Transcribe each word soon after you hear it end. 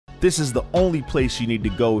This is the only place you need to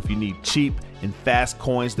go if you need cheap and fast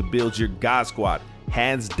coins to build your God Squad.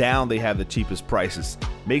 Hands down, they have the cheapest prices.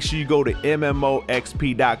 Make sure you go to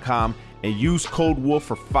MMOXP.com and use code WOLF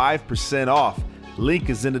for 5% off.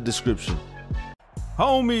 Link is in the description.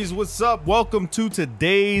 Homies, what's up? Welcome to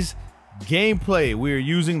today's gameplay. We are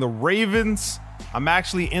using the Ravens. I'm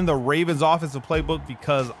actually in the Ravens offensive playbook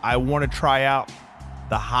because I want to try out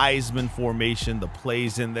the Heisman formation, the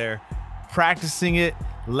plays in there, practicing it,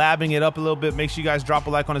 labbing it up a little bit. Make sure you guys drop a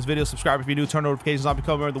like on this video, subscribe if you do, turn notifications on,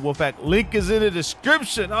 become a member of the Wolfpack. Link is in the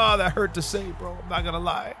description. Oh, that hurt to say, bro. I'm not gonna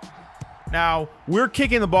lie. Now, we're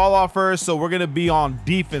kicking the ball off first, so we're gonna be on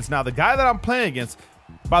defense. Now, the guy that I'm playing against,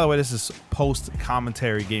 by the way, this is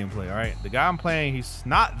post-commentary gameplay, all right? The guy I'm playing, he's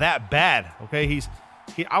not that bad, okay?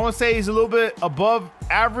 I want to say he's a little bit above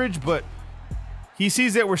average, but he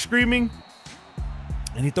sees that we're screaming,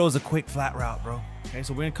 and he throws a quick flat route, bro. Okay,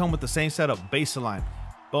 so we're gonna come with the same setup, baseline.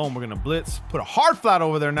 Boom, we're gonna blitz, put a hard flat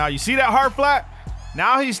over there now. You see that hard flat?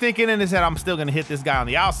 Now he's thinking in his head, I'm still gonna hit this guy on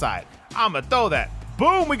the outside. I'm gonna throw that.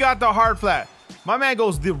 Boom, we got the hard flat. My man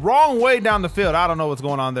goes the wrong way down the field. I don't know what's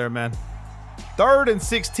going on there, man. 3rd and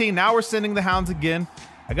 16, now we're sending the hounds again.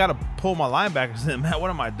 I gotta pull my linebackers in, man, what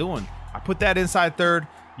am I doing? I put that inside 3rd.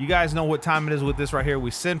 You guys know what time it is with this right here.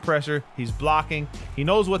 We send pressure, he's blocking, he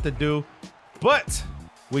knows what to do, but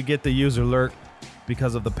we get the user alert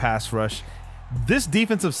because of the pass rush. This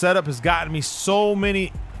defensive setup has gotten me so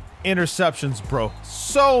many interceptions, bro.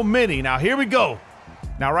 So many. Now, here we go.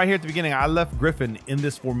 Now, right here at the beginning, I left Griffin in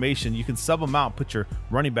this formation. You can sub him out, put your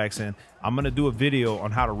running backs in. I'm going to do a video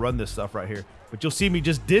on how to run this stuff right here. But you'll see me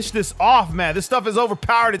just dish this off, man. This stuff is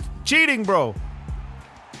overpowered. It's cheating, bro.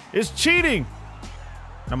 It's cheating.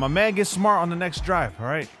 Now, my man gets smart on the next drive, all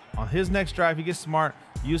right? On his next drive, he gets smart.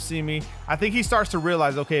 You see me. I think he starts to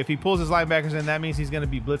realize, okay, if he pulls his linebackers in, that means he's going to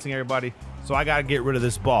be blitzing everybody. So I got to get rid of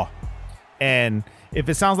this ball. And if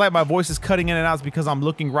it sounds like my voice is cutting in and out, it's because I'm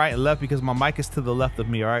looking right and left because my mic is to the left of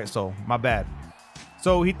me, all right? So my bad.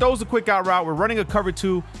 So he throws a quick out route. We're running a cover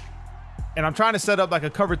 2, and I'm trying to set up like a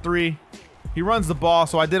cover 3. He runs the ball,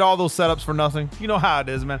 so I did all those setups for nothing. You know how it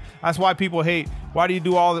is, man. That's why people hate. Why do you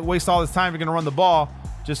do waste all this time? You're going to run the ball.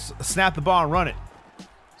 Just snap the ball and run it.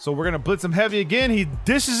 So we're going to blitz him heavy again. He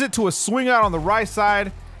dishes it to a swing out on the right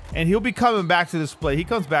side, and he'll be coming back to this play. He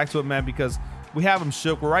comes back to it, man, because we have him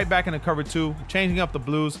shook. We're right back in the cover 2, changing up the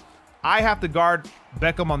blues. I have to guard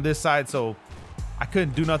Beckham on this side, so I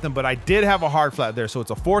couldn't do nothing, but I did have a hard flat there. So it's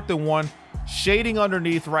a 4th and 1, shading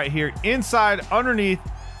underneath right here, inside, underneath.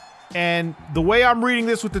 And the way I'm reading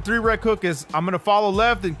this with the 3 red hook is I'm going to follow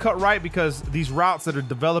left and cut right because these routes that are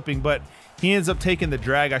developing, but he ends up taking the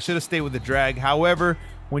drag. I should have stayed with the drag. However,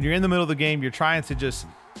 when you're in the middle of the game, you're trying to just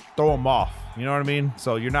throw them off. You know what I mean?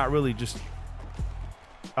 So you're not really just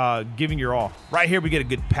giving your all. Right here, we get a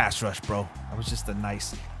good pass rush, bro. That was just a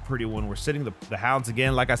nice, pretty one. We're sitting the hounds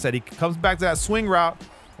again. Like I said, he comes back to that swing route,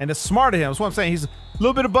 and it's smart of him. That's what I'm saying. He's a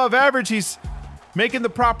little bit above average. He's making the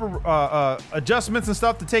proper adjustments and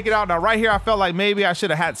stuff to take it out. Now, right here, I felt like maybe I should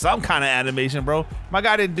have had some kind of animation, bro. My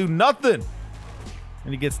guy didn't do nothing.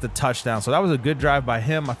 And he gets the touchdown. So that was a good drive by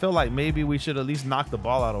him. I feel like maybe we should at least knock the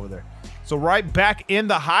ball out over there. So right back in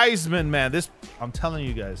the Heisman, man. This, I'm telling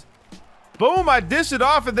you guys. Boom, I dish it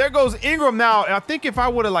off, and there goes Ingram. Now, I think if I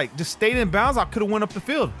would have like just stayed in bounds, I could have went up the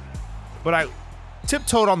field. But I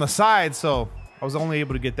tiptoed on the side, so I was only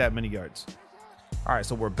able to get that many yards. All right,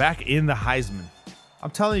 so we're back in the Heisman. I'm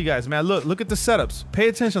telling you guys, man, look at the setups. Pay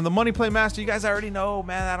attention. The Money Play Master, you guys already know,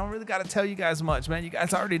 man. I don't really got to tell you guys much, man. You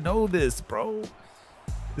guys already know this, bro.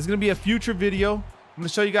 This is going to be a future video. I'm going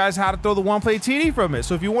to show you guys how to throw the one-play TD from it.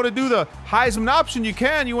 So if you want to do the Heisman option, you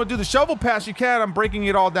can. You want to do the shovel pass, you can. I'm breaking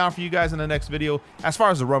it all down for you guys in the next video. As far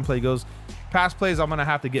as the run play goes, pass plays, I'm going to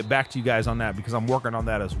have to get back to you guys on that because I'm working on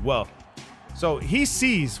that as well. So he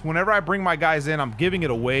sees whenever I bring my guys in, I'm giving it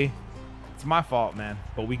away. It's my fault, man.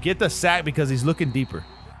 But we get the sack because he's looking deeper.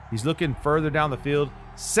 He's looking further down the field.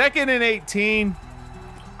 2nd and 18.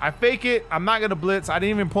 I fake it. I'm not going to blitz. I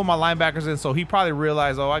didn't even pull my linebackers in, so he probably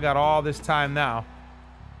realized, oh, I got all this time now.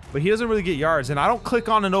 But he doesn't really get yards, and I don't click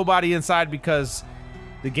on to nobody inside because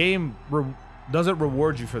the game doesn't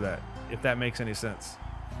reward you for that, if that makes any sense.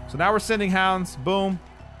 So now we're sending hounds. Boom.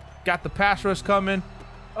 Got the pass rush coming.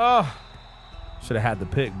 Oh, should have had the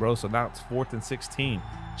pick, bro. So now it's 4th and 16.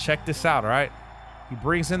 Check this out, all right? He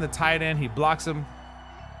brings in the tight end. He blocks him.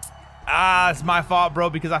 It's my fault, bro,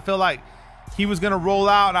 because I feel like he was gonna roll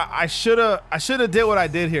out. I should have did what I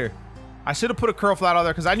did here. I should have put a curl flat out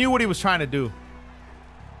there because I knew what he was trying to do.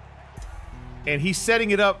 And he's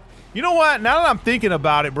setting it up. You know what? Now that I'm thinking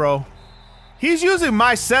about it, bro, he's using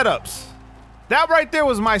my setups. That right there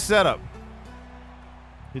was my setup.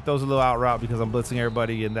 He throws a little out route because I'm blitzing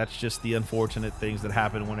everybody, and that's just the unfortunate things that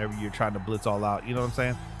happen whenever you're trying to blitz all out. You know what I'm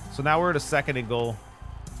saying? So now we're at a 2nd and goal,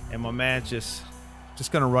 and my man just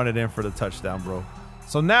gonna run it in for the touchdown, bro.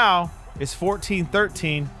 So now it's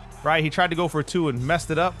 14-13, right? He tried to go for 2 and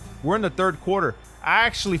messed it up. We're in the 3rd quarter. I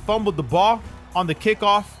actually fumbled the ball on the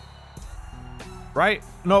kickoff, right?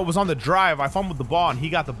 No, it was on the drive. I fumbled the ball, and he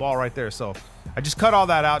got the ball right there. So I just cut all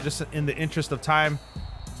that out just in the interest of time.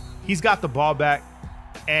 He's got the ball back.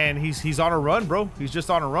 And he's on a run, bro. He's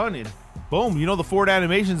just on a run, and boom. You know the forward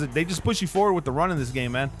animations, they just push you forward with the run in this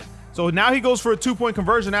game, man. So now he goes for a 2-point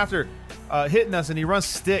conversion after hitting us, and he runs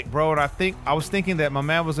stick, bro. And I was thinking that my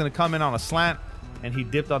man was going to come in on a slant, and he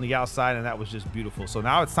dipped on the outside, and that was just beautiful. So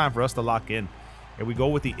now it's time for us to lock in. And we go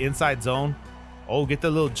with the inside zone. Oh, get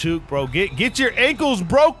the little juke, bro. Get your ankles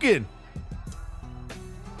broken.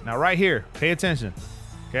 Now right here, pay attention.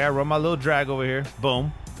 Okay, I run my little drag over here.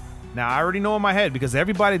 Boom. Now, I already know in my head because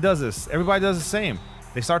everybody does this. Everybody does the same.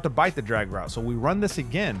 They start to bite the drag route. So we run this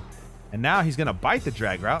again, and now he's going to bite the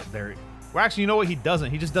drag route. There. Well, actually, you know what? He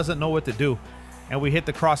doesn't. He just doesn't know what to do. And we hit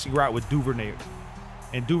the crossing route with Duvernay.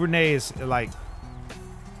 And Duvernay is like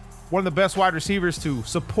one of the best wide receivers to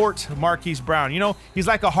support Marquise Brown. You know, he's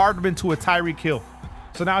like a Hardman to a Tyreek Hill.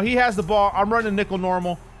 So now he has the ball. I'm running nickel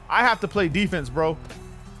normal. I have to play defense, bro.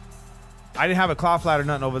 I didn't have a cloud flat or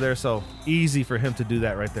nothing over there, so easy for him to do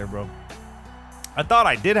that right there, bro. I thought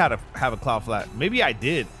I did have a cloud flat. Maybe I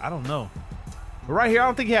did. I don't know. But right here, I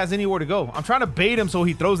don't think he has anywhere to go. I'm trying to bait him so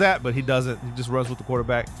he throws that, but he doesn't. He just runs with the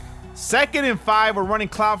quarterback. 2nd and 5. We're running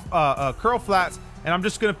curl flats, and I'm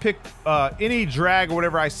just going to pick any drag or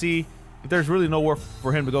whatever I see. If there's really nowhere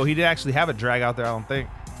for him to go. He didn't actually have a drag out there, I don't think.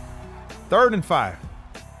 3rd and 5.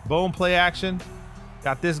 Boom, play action.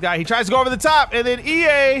 Got this guy. He tries to go over the top, and then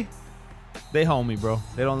EA... They home me, bro.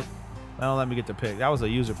 They don't let me get the pick. That was a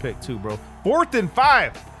user pick too, bro. 4th and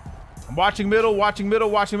 5. I'm watching middle, watching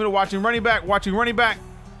running back.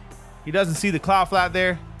 He doesn't see the cloud flat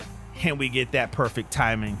there. And we get that perfect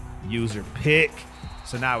timing user pick.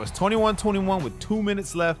 So now it's 21-21 with 2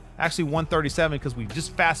 minutes left. Actually 1:37 because we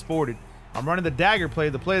just fast forwarded. I'm running the dagger play,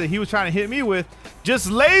 the play that he was trying to hit me with. Just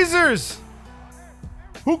lasers.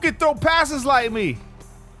 Who can throw passes like me?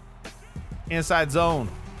 Inside zone.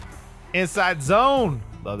 Inside zone.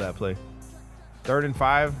 Love that play. 3rd and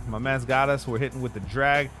 5. My man's got us. We're hitting with the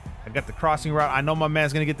drag. I got the crossing route. I know my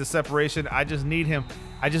man's going to get the separation. I just need him.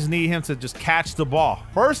 To just catch the ball.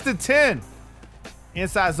 1st and 10.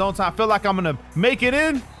 Inside zone time. I feel like I'm going to make it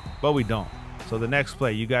in, but we don't. So the next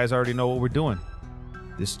play, you guys already know what we're doing.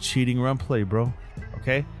 This cheating run play, bro.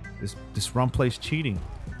 Okay? This run play's cheating.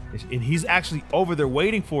 And he's actually over there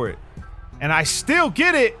waiting for it. And I still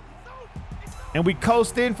get it. And we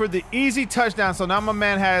coast in for the easy touchdown. So now my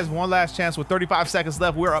man has one last chance with 35 seconds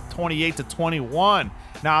left. We're up 28-21.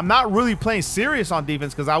 Now, I'm not really playing serious on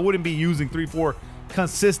defense because I wouldn't be using 3-4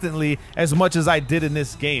 consistently as much as I did in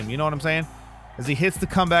this game. You know what I'm saying? As he hits the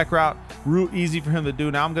comeback route, real easy for him to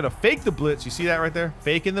do. Now I'm going to fake the blitz. You see that right there?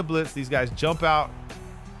 Faking the blitz. These guys jump out.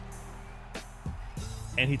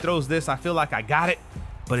 And he throws this. I feel like I got it.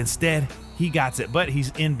 But instead, he got it. But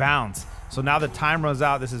he's inbounds. So now the time runs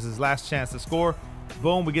out. This is his last chance to score.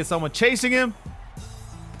 Boom, we get someone chasing him.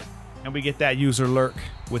 And we get that user lurk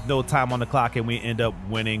with no time on the clock, and we end up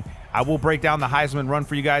winning. I will break down the Heisman run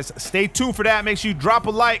for you guys. Stay tuned for that. Make sure you drop a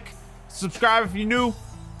like. Subscribe if you're new.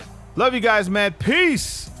 Love you guys, man.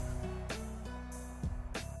 Peace.